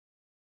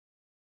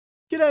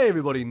G'day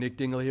everybody, Nick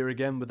Dingle here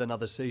again with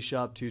another C#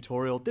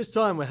 tutorial. This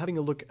time we're having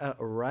a look at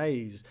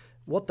arrays,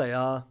 what they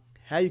are,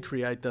 how you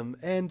create them,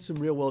 and some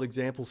real world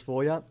examples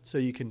for you so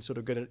you can sort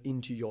of get it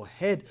into your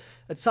head.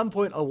 At some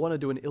point I want to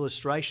do an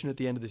illustration at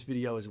the end of this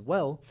video as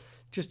well,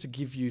 just to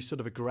give you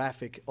sort of a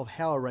graphic of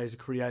how arrays are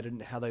created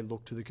and how they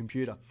look to the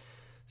computer.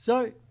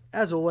 So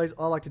as always,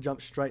 I like to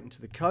jump straight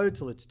into the code,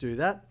 so let's do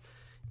that.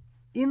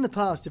 In the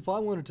past, if I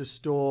wanted to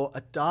store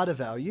a data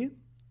value,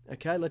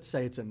 okay, let's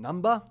say it's a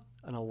number,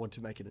 and I want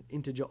to make it an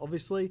integer,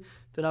 obviously,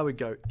 then I would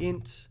go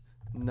int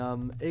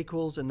num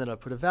equals, and then I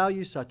put a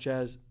value such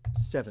as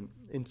 7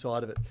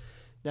 inside of it.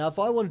 Now, if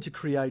I wanted to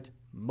create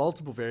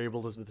multiple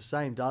variables with the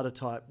same data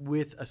type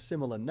with a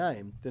similar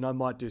name, then I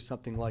might do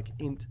something like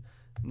int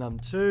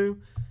num2,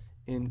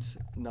 int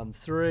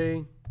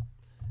num3,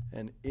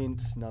 and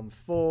int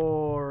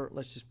num4.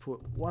 Let's just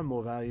put one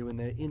more value in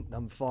there, int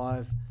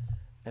num5,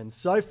 and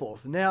so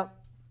forth. Now,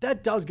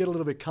 that does get a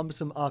little bit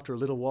cumbersome after a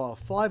little while.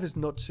 5 is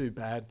not too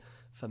bad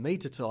for me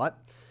to type,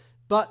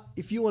 but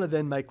if you want to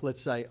then make,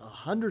 let's say,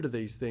 100 of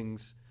these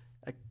things,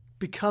 it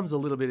becomes a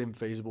little bit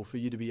infeasible for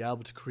you to be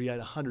able to create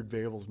 100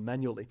 variables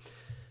manually.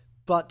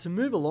 But to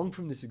move along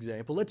from this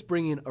example, let's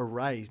bring in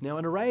arrays. Now,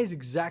 an array is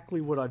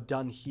exactly what I've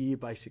done here,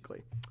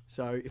 basically.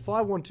 So if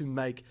I want to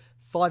make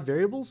 5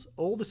 variables,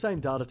 all the same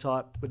data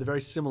type with a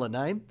very similar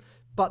name,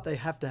 but they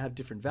have to have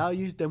different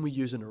values, then we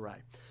use an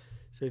array.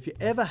 So if you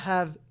ever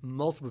have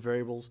multiple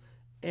variables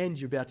and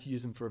you're about to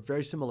use them for a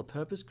very similar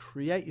purpose,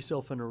 create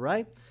yourself an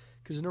array,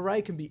 because an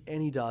array can be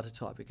any data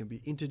type. It can be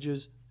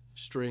integers,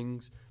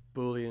 strings,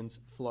 booleans,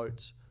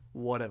 floats,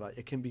 whatever.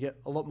 It can get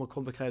a lot more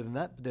complicated than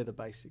that, but they're the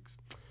basics.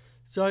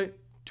 So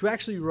to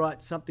actually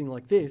write something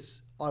like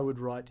this, I would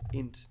write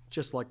int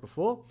just like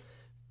before,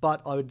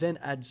 but I would then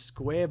add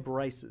square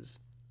braces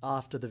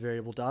after the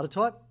variable data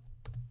type,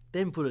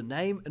 then put a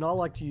name, and I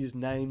like to use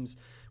names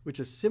which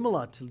are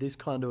similar to this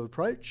kind of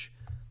approach,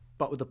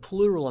 but with a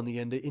plural on the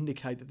end to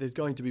indicate that there's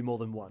going to be more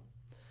than one.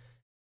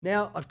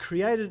 Now, I've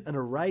created an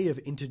array of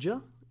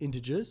integers,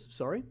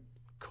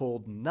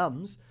 called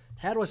nums.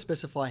 How do I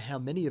specify how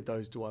many of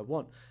those do I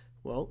want?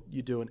 Well,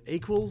 you do an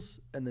equals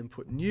and then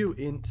put new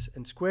int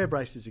and square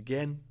braces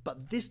again,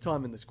 but this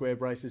time in the square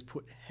braces,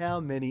 put how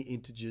many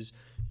integers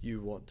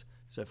you want.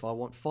 So if I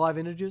want 5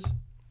 integers,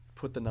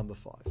 put the number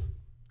 5.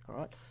 All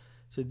right.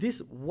 So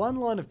this one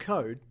line of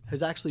code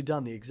has actually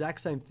done the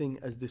exact same thing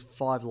as this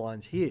 5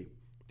 lines here.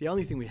 The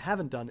only thing we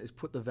haven't done is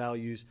put the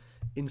values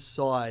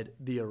inside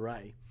the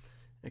array.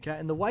 Okay,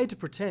 and the way to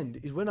pretend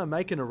is when I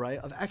make an array,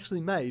 I've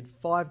actually made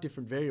 5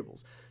 different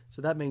variables.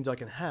 So that means I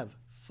can have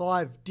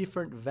 5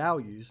 different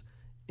values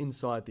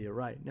inside the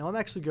array. Now I'm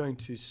actually going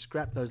to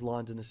scrap those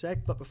lines in a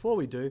sec, but before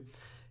we do,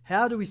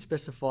 how do we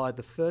specify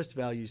the first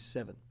value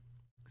 7?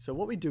 So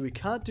what we do, we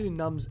can't do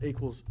nums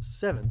equals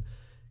 7,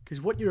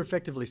 because what you're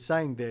effectively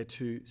saying there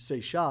to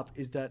C#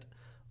 is that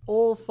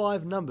all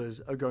 5 numbers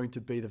are going to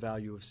be the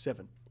value of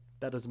 7.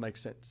 That doesn't make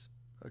sense,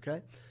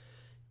 okay?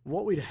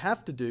 What we'd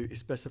have to do is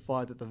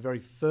specify that the very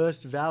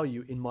first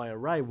value in my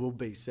array will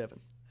be 7.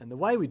 And the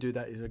way we do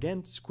that is,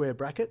 again, square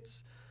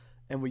brackets,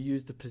 and we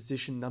use the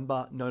position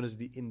number known as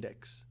the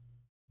index,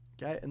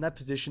 okay? And that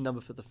position number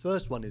for the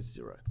first one is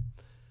 0,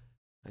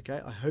 okay?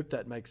 I hope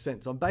that makes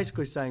sense. I'm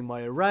basically saying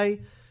my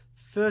array,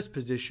 first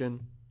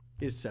position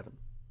is 7.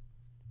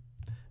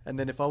 And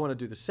then if I want to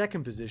do the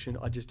second position,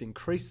 I just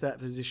increase that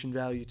position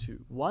value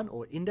to 1,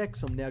 or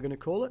index, I'm now going to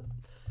call it.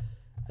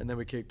 And then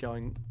we keep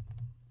going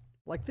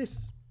like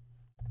this.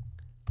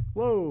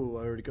 Whoa,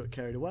 I already got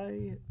carried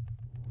away.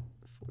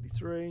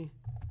 43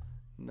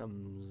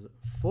 nums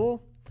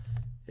 4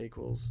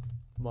 equals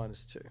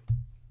 -2.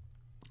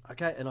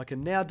 Okay, and I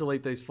can now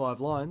delete these 5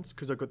 lines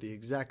because I've got the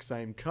exact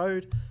same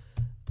code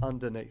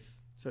underneath.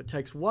 So it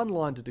takes one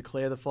line to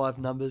declare the 5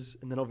 numbers,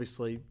 and then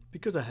obviously,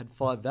 because I had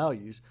 5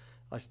 values,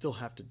 I still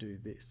have to do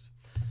this.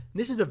 And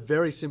this is a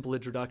very simple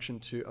introduction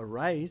to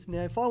arrays.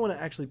 Now, if I want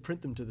to actually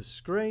print them to the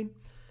screen,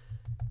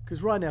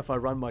 because right now if I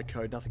run my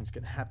code, nothing's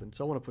going to happen.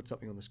 So I want to put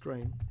something on the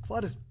screen. If I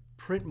just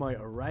print my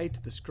array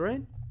to the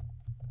screen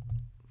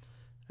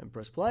and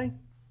press play,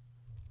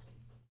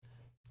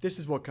 this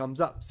is what comes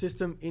up.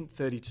 System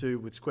int32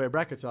 with square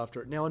brackets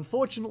after it. Now,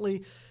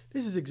 unfortunately,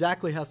 this is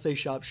exactly how C#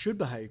 should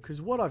behave,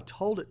 because what I've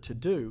told it to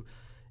do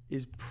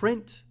is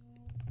print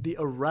the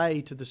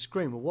array to the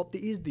screen. Well, what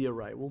is the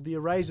array? Well, the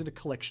array is a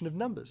collection of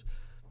numbers.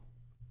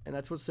 And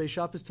that's what C#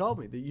 has told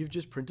me, that you've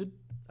just printed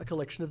a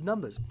collection of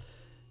numbers.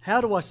 How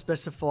do I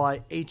specify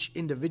each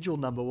individual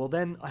number? Well,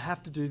 then I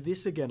have to do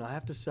this again. I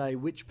have to say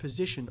which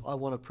position I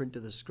want to print to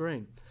the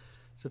screen.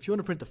 So if you want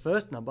to print the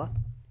first number,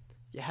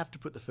 you have to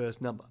put the first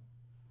number.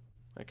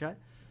 Okay?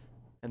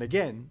 And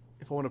again,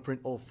 if I want to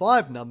print all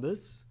 5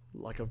 numbers,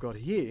 like I've got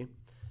here,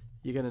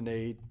 you're going to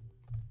need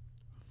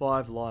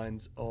 5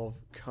 lines of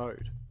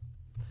code.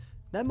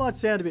 That might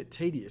sound a bit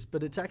tedious,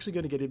 but it's actually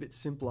going to get a bit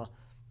simpler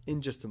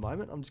in just a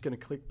moment. I'm just going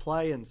to click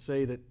play and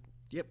see that,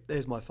 yep,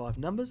 there's my 5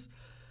 numbers.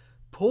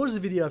 Pause the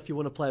video if you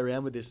want to play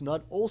around with this, and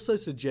I'd also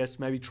suggest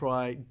maybe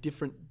try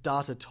different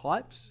data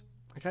types.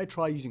 Okay,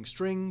 try using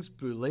strings,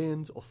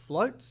 booleans, or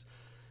floats.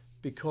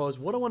 because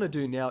what I want to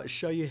do now is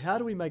show you how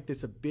do we make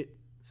this a bit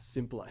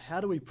simpler.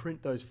 How do we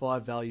print those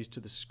 5 values to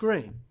the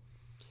screen?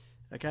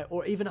 Okay,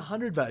 or even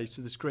 100 values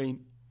to the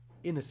screen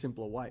in a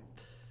simpler way.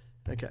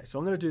 Okay, so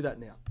I'm going to do that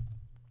now.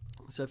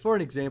 So for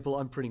an example,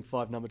 I'm printing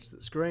 5 numbers to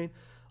the screen.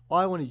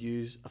 I want to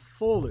use a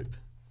for loop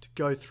to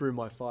go through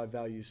my 5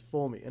 values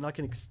for me. And I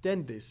can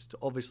extend this to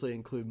obviously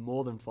include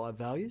more than 5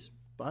 values,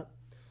 but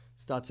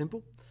start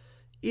simple.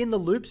 In the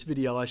loops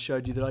video, I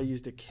showed you that I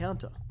used a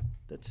counter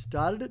that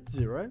started at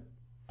 0,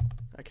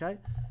 okay,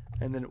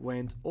 and then it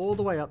went all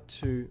the way up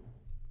to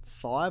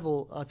 5,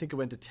 or I think it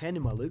went to 10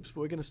 in my loops,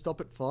 but we're going to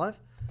stop at 5,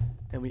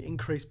 and we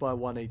increase by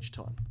 1 each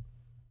time.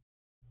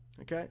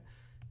 Okay,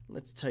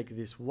 let's take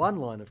this one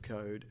line of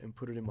code and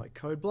put it in my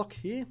code block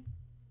here.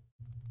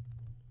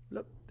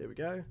 Look, there we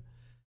go.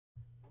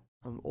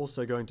 I'm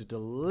also going to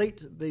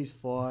delete these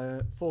four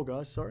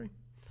guys, sorry.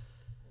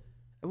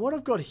 And what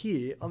I've got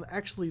here, I'm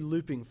actually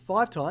looping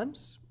 5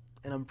 times,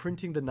 and I'm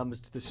printing the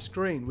numbers to the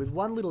screen with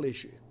one little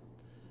issue.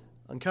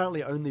 I'm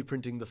currently only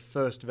printing the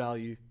first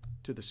value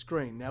to the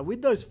screen. Now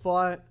with those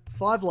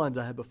five lines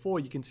I had before,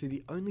 you can see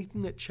the only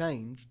thing that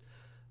changed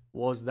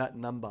was that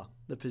number,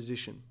 the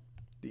position,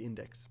 the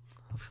index.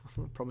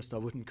 I promised I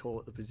wouldn't call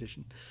it the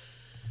position.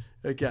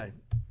 Okay,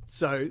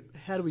 so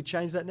how do we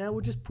change that now?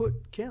 We'll just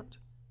put count,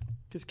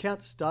 because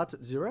count starts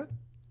at 0,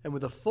 and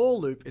with a for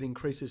loop it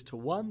increases to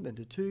 1, then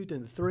to 2,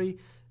 then to 3,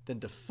 then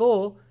to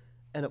 4,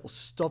 and it will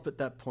stop at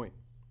that point.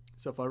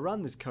 So if I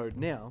run this code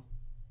now,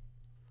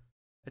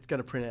 it's going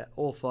to print out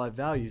all 5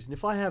 values. And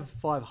if I have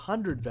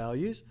 500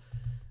 values,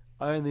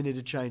 I only need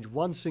to change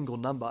one single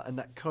number, and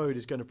that code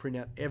is going to print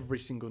out every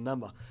single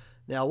number.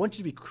 Now I want you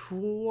to be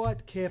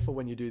quite careful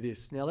when you do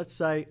this. Now let's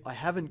say I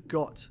haven't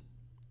got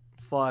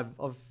 5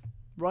 of,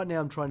 right now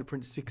I'm trying to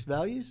print 6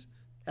 values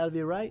out of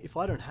the array. If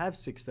I don't have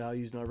 6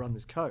 values and I run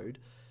this code,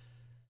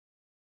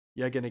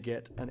 you're going to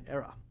get an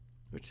error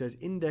which says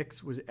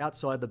index was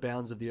outside the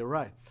bounds of the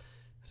array.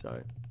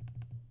 So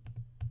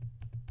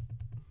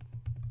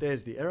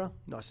there's the error,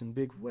 nice and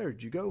big. Where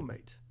did you go,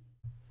 mate?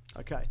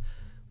 Okay,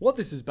 what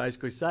this is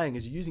basically saying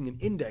is you're using an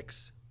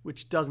index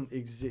which doesn't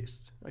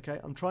exist. Okay,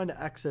 I'm trying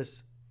to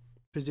access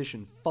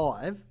position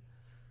 5,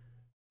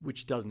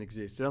 which doesn't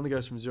exist. It only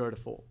goes from 0 to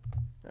 4.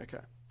 Okay,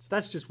 so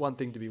that's just one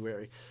thing to be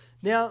wary.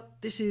 Now,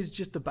 this is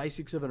just the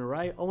basics of an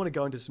array. I want to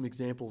go into some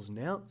examples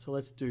now, so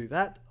let's do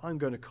that. I'm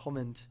going to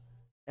comment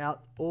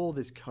out all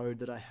this code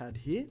that I had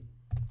here,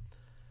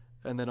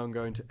 and then I'm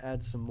going to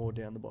add some more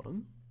down the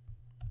bottom.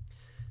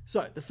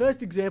 So the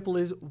first example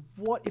is,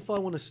 what if I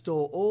want to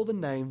store all the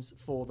names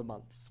for the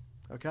months,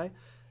 okay?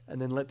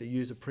 And then let the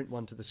user print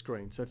one to the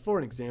screen. So for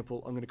an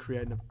example, I'm going to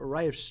create an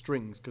array of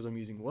strings because I'm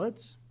using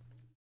words,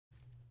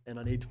 and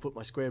I need to put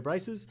my square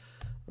braces.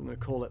 I'm going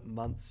to call it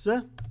months,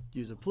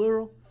 use a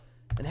plural.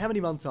 And how many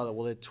months are there?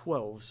 Well, they're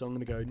 12. So I'm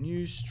going to go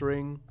new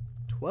string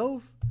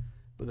 12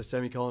 with a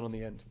semicolon on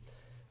the end.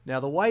 Now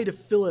the way to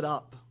fill it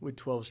up with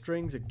 12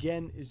 strings,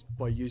 again, is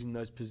by using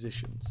those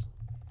positions.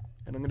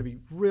 And I'm going to be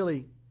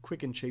really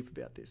quick and cheap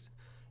about this.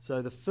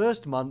 So the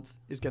first month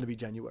is going to be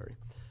January.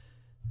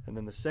 And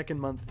then the second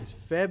month is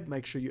Feb.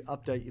 Make sure you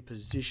update your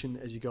position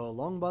as you go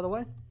along, by the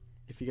way,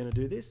 if you're going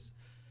to do this.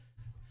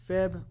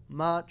 Feb,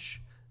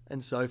 March,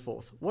 and so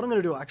forth. What I'm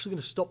going to do, I'm actually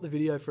going to stop the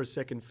video for a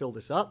second, fill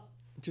this up.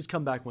 Just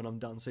come back when I'm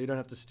done, so you don't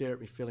have to stare at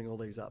me filling all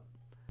these up.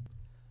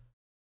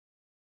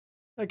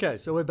 Okay,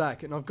 so we're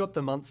back, and I've got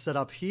the month set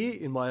up here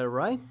in my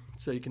array.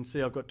 So you can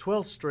see I've got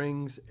 12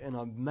 strings, and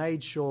I've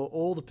made sure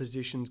all the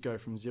positions go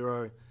from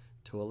 0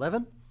 to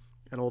 11,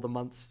 and all the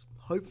months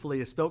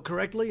hopefully are spelt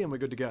correctly, and we're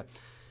good to go.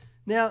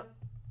 Now,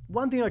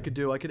 one thing I could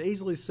do, I could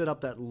easily set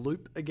up that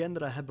loop again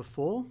that I had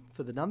before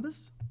for the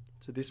numbers.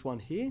 So this one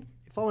here,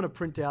 if I want to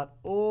print out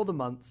all the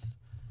months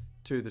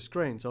to the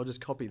screen, so I'll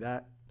just copy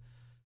that.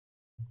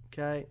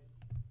 Okay,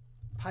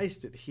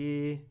 paste it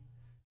here,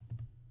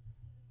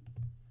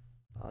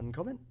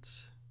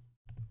 uncomment,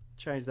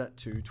 change that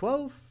to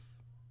 12,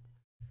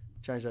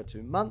 change that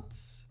to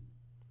months,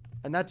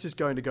 and that's just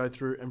going to go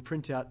through and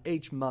print out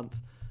each month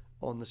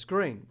on the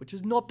screen, which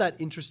is not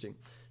that interesting.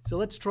 So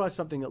let's try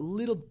something a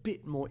little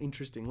bit more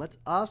interesting. Let's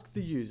ask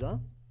the user,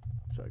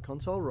 so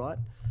console write,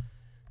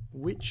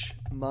 which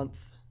month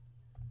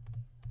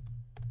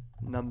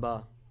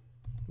number,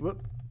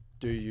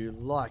 do you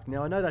like?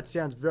 Now I know that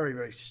sounds very,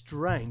 very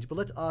strange, but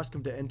let's ask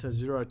them to enter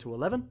 0 to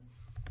 11.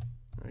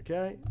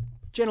 Okay,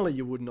 generally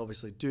you wouldn't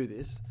obviously do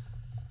this.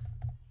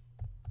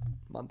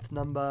 Month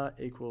number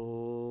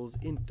equals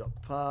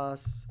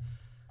int.pass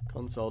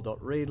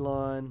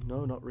console.readline,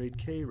 no, not read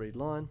key, read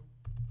line.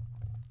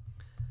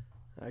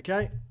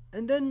 Okay,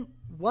 and then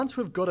once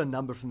we've got a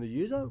number from the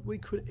user, we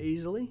could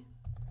easily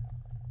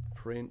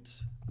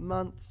print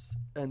months,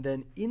 and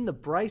then in the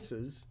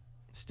braces,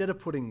 instead of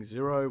putting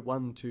 0,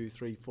 1, 2,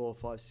 3, 4,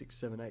 5, 6,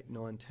 7, 8,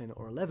 9, 10,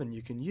 or 11,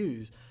 you can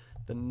use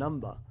the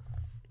number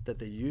that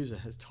the user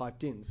has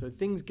typed in. So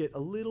things get a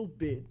little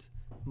bit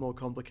more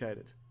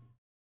complicated.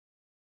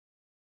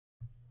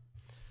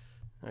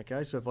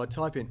 Okay, so if I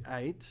type in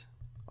 8,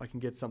 I can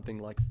get something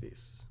like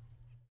this.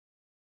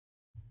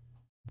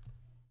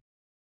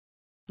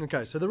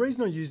 Okay, so the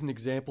reason I use an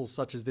example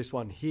such as this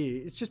one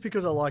here is just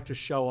because I like to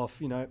show off,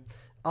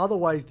 other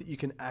ways that you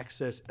can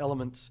access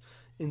elements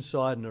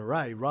inside an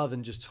array rather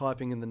than just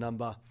typing in the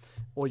number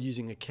or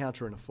using a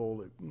counter in a for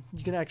loop.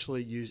 You can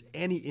actually use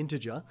any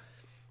integer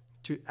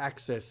to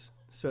access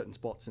certain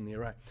spots in the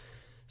array.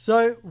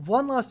 So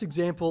one last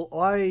example,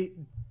 I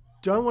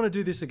don't want to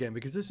do this again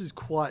because this is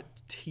quite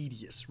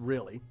tedious,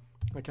 really.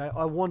 Okay,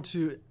 I want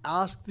to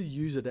ask the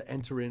user to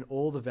enter in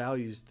all the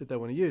values that they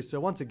want to use. So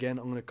once again,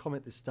 I'm going to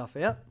comment this stuff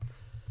out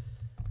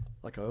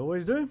like I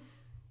always do.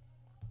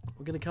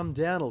 We're going to come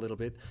down a little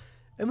bit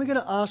and we're going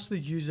to ask the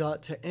user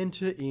to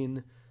enter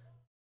in,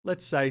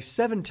 let's say,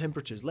 7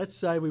 temperatures. Let's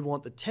say we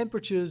want the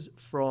temperatures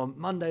from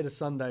Monday to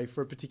Sunday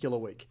for a particular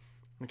week.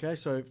 Okay,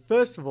 so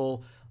first of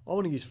all, I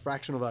want to use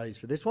fractional values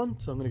for this one.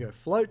 So I'm going to go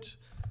float,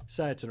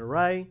 say it's an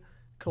array,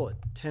 call it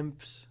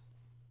temps,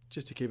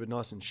 just to keep it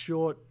nice and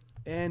short.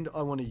 And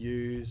I want to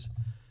use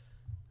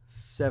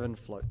 7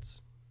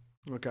 floats.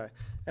 Okay,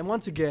 and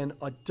once again,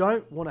 I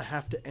don't want to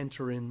have to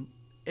enter in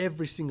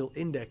every single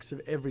index of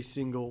every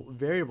single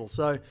variable.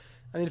 So,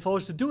 I mean, if I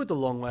was to do it the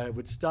long way, it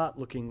would start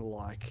looking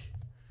like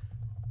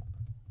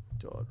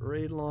dot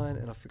read line,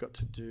 and I forgot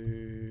to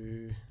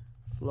do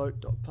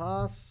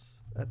float.pass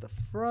at the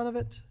front of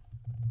it.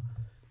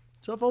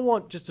 So if I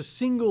want just a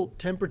single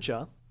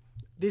temperature,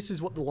 this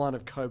is what the line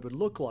of code would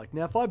look like.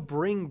 Now, if I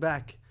bring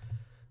back,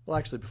 well,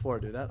 actually, before I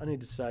do that, I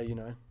need to say,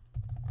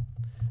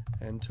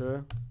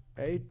 enter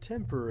a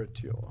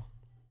temperature.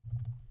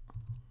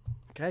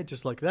 Okay,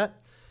 just like that.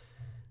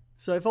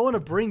 So if I want to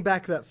bring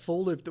back that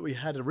for loop that we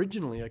had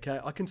originally, okay,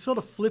 I can sort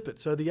of flip it.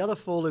 So the other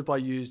for loop I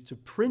used to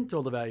print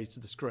all the values to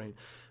the screen.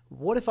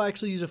 What if I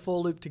actually use a for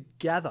loop to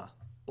gather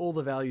all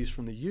the values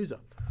from the user?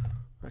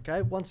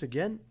 Okay, once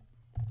again,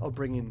 I'll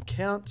bring in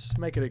count,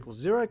 make it equal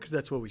 0, because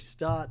that's where we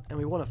start, and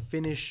we want to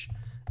finish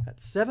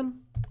at 7,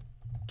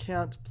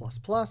 count plus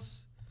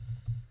plus,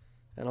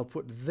 and I'll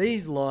put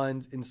these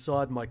lines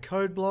inside my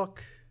code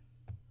block,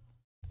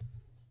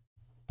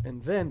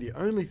 and then the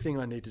only thing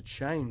I need to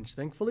change,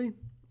 thankfully,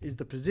 is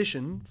the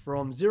position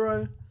from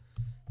 0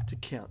 to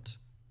count.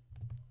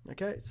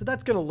 Okay, so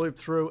that's going to loop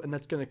through and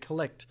that's going to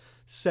collect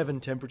 7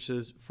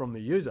 temperatures from the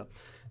user.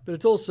 But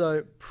it's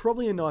also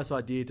probably a nice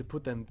idea to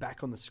put them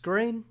back on the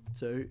screen.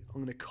 So I'm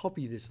going to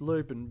copy this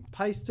loop and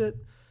paste it.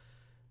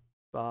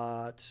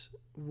 But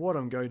what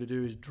I'm going to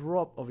do is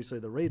drop, obviously,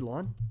 the read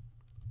line,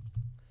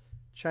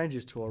 change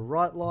this to a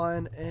write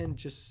line, and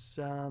just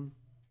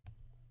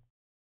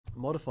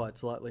modify it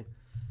slightly.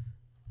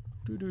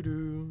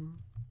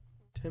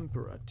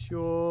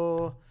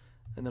 Temperature,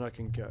 and then I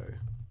can go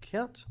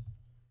count,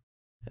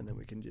 and then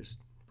we can just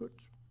put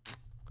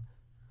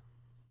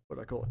what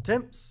I call it,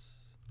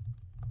 temps,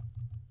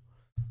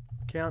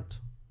 count,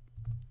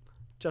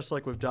 just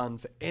like we've done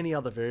for any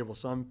other variable.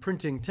 So I'm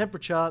printing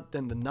temperature,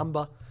 then the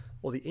number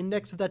or the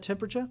index of that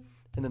temperature,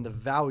 and then the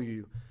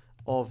value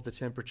of the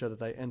temperature that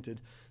they entered.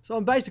 So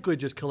I'm basically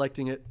just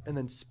collecting it and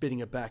then spitting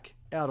it back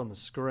out on the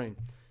screen.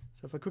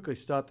 So if I quickly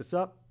start this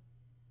up,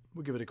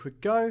 we'll give it a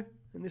quick go.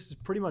 And this is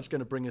pretty much going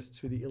to bring us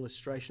to the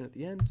illustration at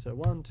the end. So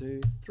 1, 2,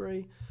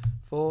 3,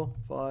 4,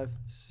 5,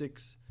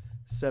 6,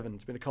 7.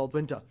 It's been a cold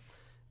winter.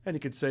 And you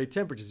can see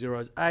temperature 0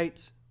 is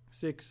 8,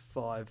 6,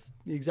 5,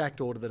 the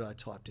exact order that I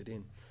typed it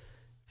in.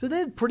 So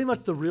they're pretty much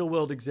the real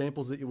world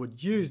examples that you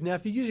would use. Now,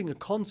 if you're using a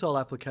console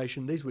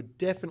application, these would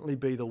definitely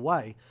be the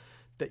way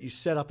that you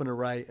set up an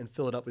array and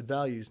fill it up with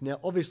values. Now,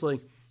 obviously,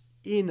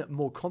 in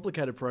more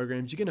complicated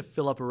programs, you're going to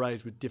fill up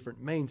arrays with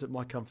different means. It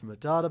might come from a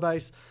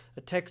database,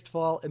 a text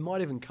file, it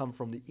might even come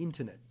from the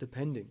internet,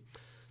 depending.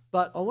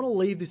 But I want to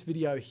leave this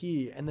video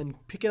here and then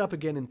pick it up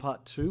again in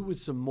part 2 with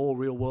some more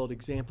real world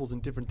examples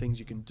and different things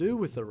you can do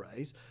with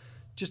arrays,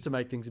 just to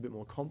make things a bit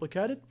more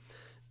complicated.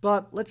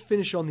 But let's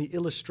finish on the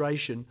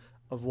illustration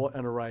of what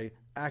an array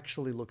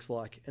actually looks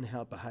like and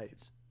how it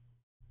behaves.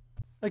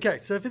 Okay,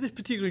 so for this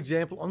particular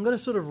example, I'm going to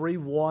sort of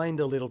rewind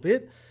a little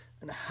bit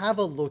and have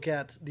a look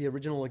at the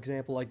original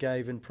example I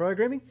gave in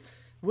programming.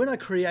 When I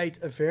create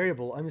a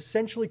variable, I'm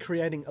essentially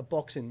creating a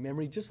box in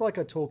memory, just like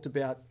I talked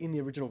about in the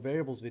original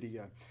variables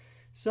video.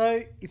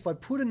 So if I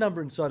put a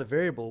number inside a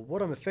variable,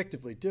 what I'm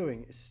effectively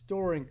doing is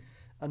storing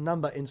a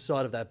number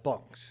inside of that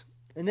box.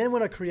 And then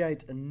when I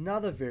create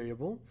another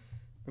variable,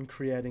 I'm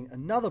creating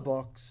another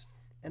box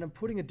and I'm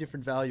putting a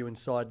different value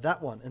inside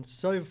that one, and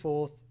so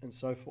forth and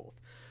so forth.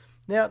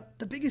 Now,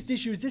 the biggest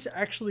issue is this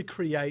actually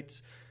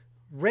creates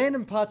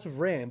random parts of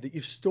RAM that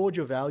you've stored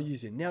your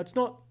values in. Now, it's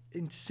not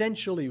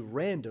essentially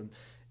random.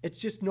 It's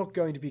just not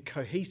going to be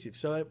cohesive.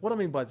 So what I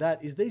mean by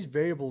that is these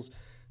variables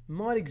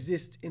might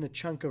exist in a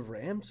chunk of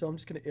RAM. So I'm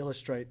just going to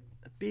illustrate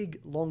a big,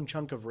 long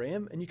chunk of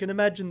RAM. And you can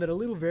imagine that a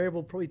little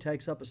variable probably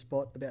takes up a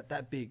spot about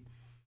that big.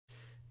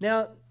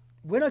 Now,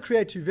 when I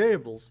create two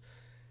variables,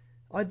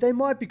 they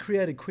might be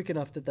created quick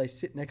enough that they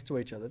sit next to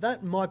each other.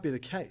 That might be the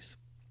case.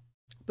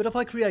 But if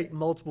I create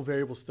multiple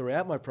variables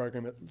throughout my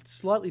program at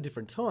slightly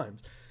different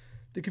times,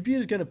 the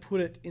computer's going to put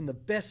it in the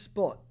best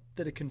spot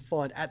that it can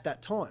find at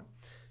that time.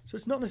 So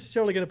it's not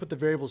necessarily going to put the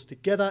variables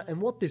together,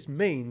 and what this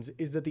means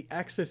is that the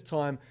access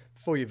time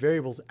for your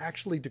variables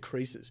actually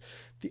decreases.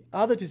 The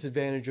other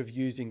disadvantage of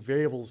using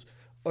variables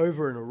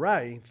over an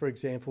array, for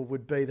example,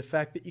 would be the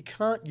fact that you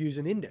can't use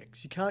an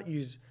index. You can't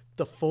use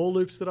the for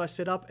loops that I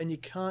set up, and you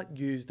can't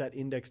use that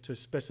index to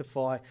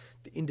specify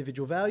the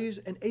individual values,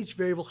 and each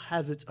variable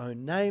has its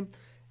own name,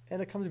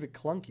 and it comes a bit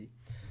clunky.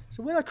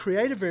 So when I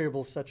create a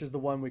variable such as the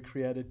one we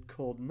created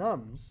called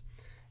nums,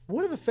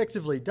 what I've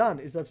effectively done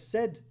is I've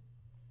said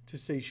to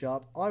C#,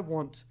 I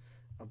want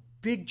a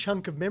big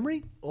chunk of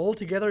memory all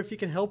together if you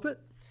can help it,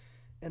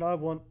 and I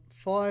want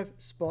 5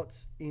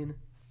 spots in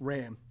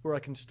RAM where I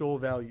can store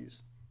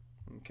values.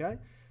 Okay,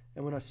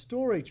 and when I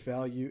store each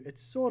value, it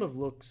sort of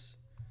looks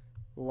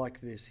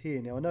like this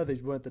here. Now I know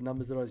these weren't the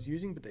numbers that I was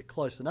using, but they're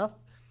close enough.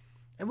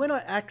 And when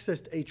I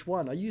accessed each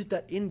one, I used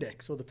that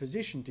index or the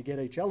position to get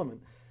each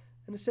element.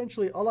 And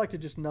essentially, I like to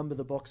just number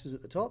the boxes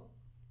at the top.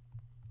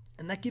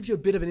 And that gives you a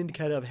bit of an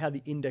indicator of how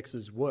the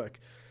indexes work.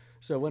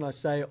 So when I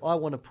say I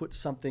want to put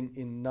something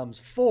in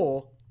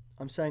nums4,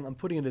 I'm saying I'm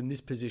putting it in this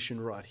position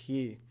right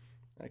here.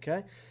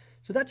 Okay?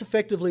 So that's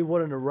effectively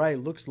what an array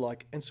looks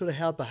like and sort of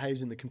how it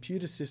behaves in the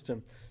computer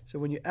system. So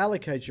when you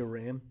allocate your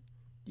RAM,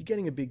 you're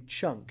getting a big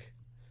chunk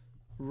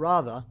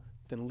rather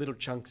than little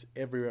chunks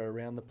everywhere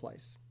around the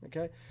place.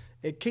 Okay?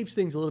 It keeps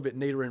things a little bit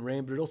neater in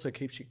RAM, but it also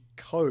keeps your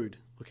code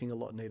looking a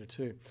lot neater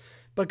too.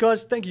 But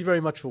guys, thank you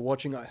very much for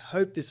watching. I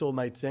hope this all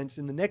made sense.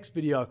 In the next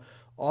video,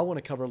 I want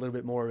to cover a little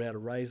bit more about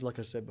arrays, like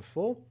I said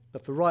before.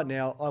 But for right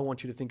now, I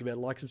want you to think about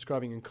like,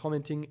 subscribing, and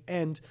commenting,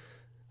 and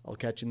I'll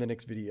catch you in the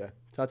next video.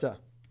 Ta-ta.